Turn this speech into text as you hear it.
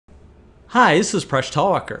Hi, this is Presh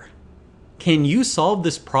Talwalkar. Can you solve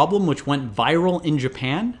this problem which went viral in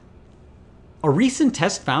Japan? A recent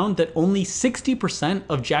test found that only 60%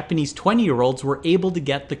 of Japanese 20-year-olds were able to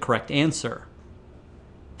get the correct answer.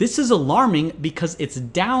 This is alarming because it's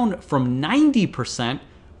down from 90%,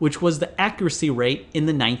 which was the accuracy rate in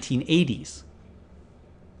the 1980s.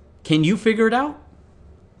 Can you figure it out?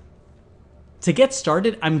 To get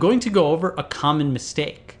started, I'm going to go over a common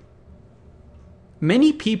mistake.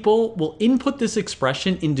 Many people will input this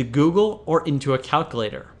expression into Google or into a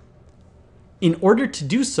calculator. In order to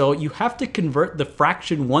do so, you have to convert the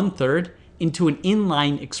fraction 1/3 into an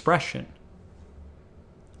inline expression.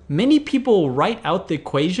 Many people will write out the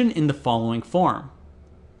equation in the following form.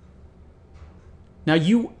 Now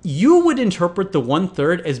you would interpret the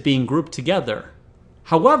 1/3 as being grouped together.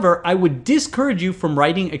 However, I would discourage you from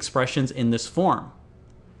writing expressions in this form.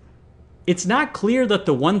 It's not clear that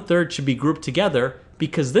the 1/3 should be grouped together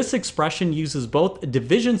because this expression uses both a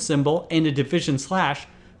division symbol and a division slash,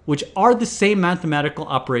 which are the same mathematical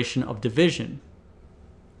operation of division.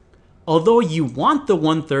 Although you want the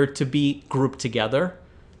 1/3 to be grouped together,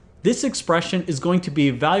 this expression is going to be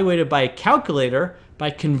evaluated by a calculator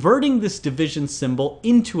by converting this division symbol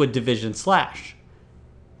into a division slash.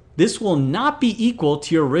 This will not be equal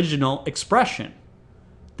to your original expression.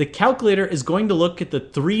 The calculator is going to look at the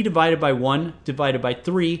 3 divided by 1 divided by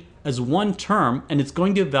 3 as one term, and it's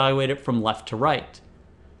going to evaluate it from left to right.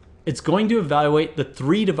 It's going to evaluate the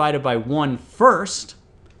 3 divided by 1 first,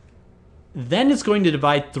 then it's going to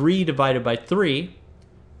divide 3 divided by 3,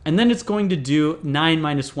 and then it's going to do 9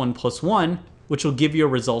 minus 1 plus 1, which will give you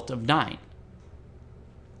a result of 9.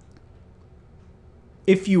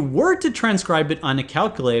 If you were to transcribe it on a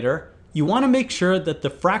calculator, you want to make sure that the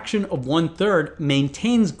fraction of 1/3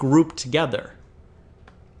 maintains grouped together.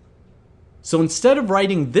 So instead of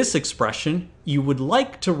writing this expression, you would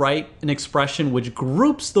like to write an expression which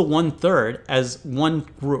groups the 1/3 as one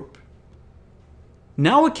group.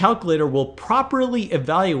 Now a calculator will properly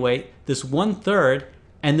evaluate this 1/3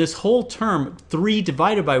 and this whole term 3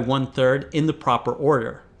 divided by 1/3 in the proper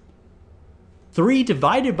order. 3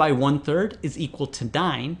 divided by 1/3 is equal to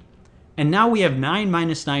 9. And now we have 9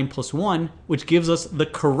 minus 9 plus 1, which gives us the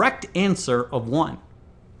correct answer of 1.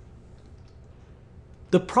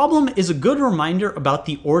 The problem is a good reminder about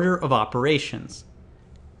the order of operations.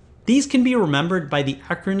 These can be remembered by the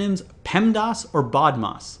acronyms PEMDAS or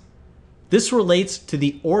BODMAS. This relates to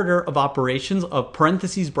the order of operations of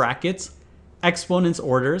parentheses brackets, exponents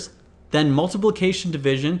orders, then multiplication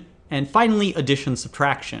division, and finally addition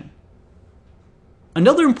subtraction.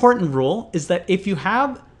 Another important rule is that if you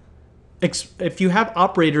have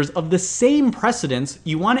operators of the same precedence,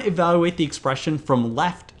 you want to evaluate the expression from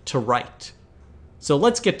left to right. So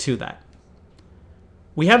let's get to that.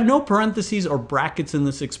 We have no parentheses or brackets in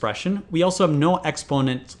this expression. We also have no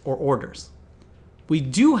exponents or orders. We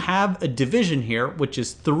do have a division here, which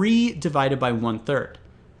is 3 divided by 1/3.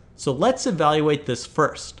 So let's evaluate this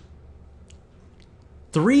first.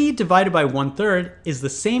 3 divided by 1/3 is the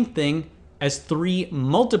same thing as 3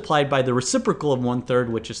 multiplied by the reciprocal of 1/3,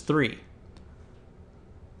 which is 3.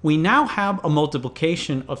 We now have a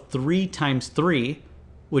multiplication of 3 times 3,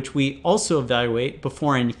 which we also evaluate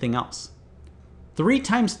before anything else. 3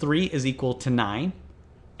 times 3 is equal to 9.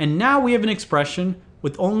 And now we have an expression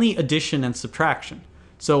with only addition and subtraction.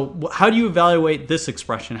 So how do you evaluate this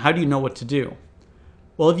expression? How do you know what to do?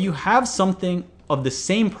 Well, if you have something of the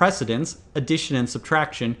same precedence, addition and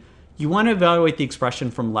subtraction, you want to evaluate the expression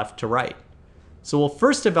from left to right. So we'll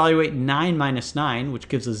first evaluate 9 minus 9, which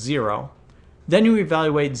gives us 0. Then we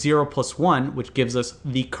evaluate 0 plus 1, which gives us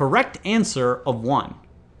the correct answer of 1.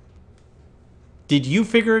 Did you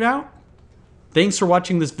figure it out? Thanks for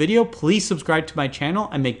watching this video. Please subscribe to my channel.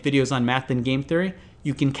 I make videos on math and game theory.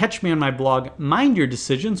 You can catch me on my blog, Mind Your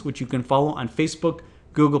Decisions, which you can follow on Facebook,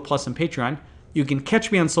 Google+, and Patreon. You can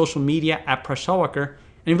catch me on social media at Presh Talwalkar.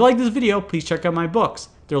 And if you like this video, please check out my books.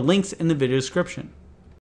 There are links in the video description.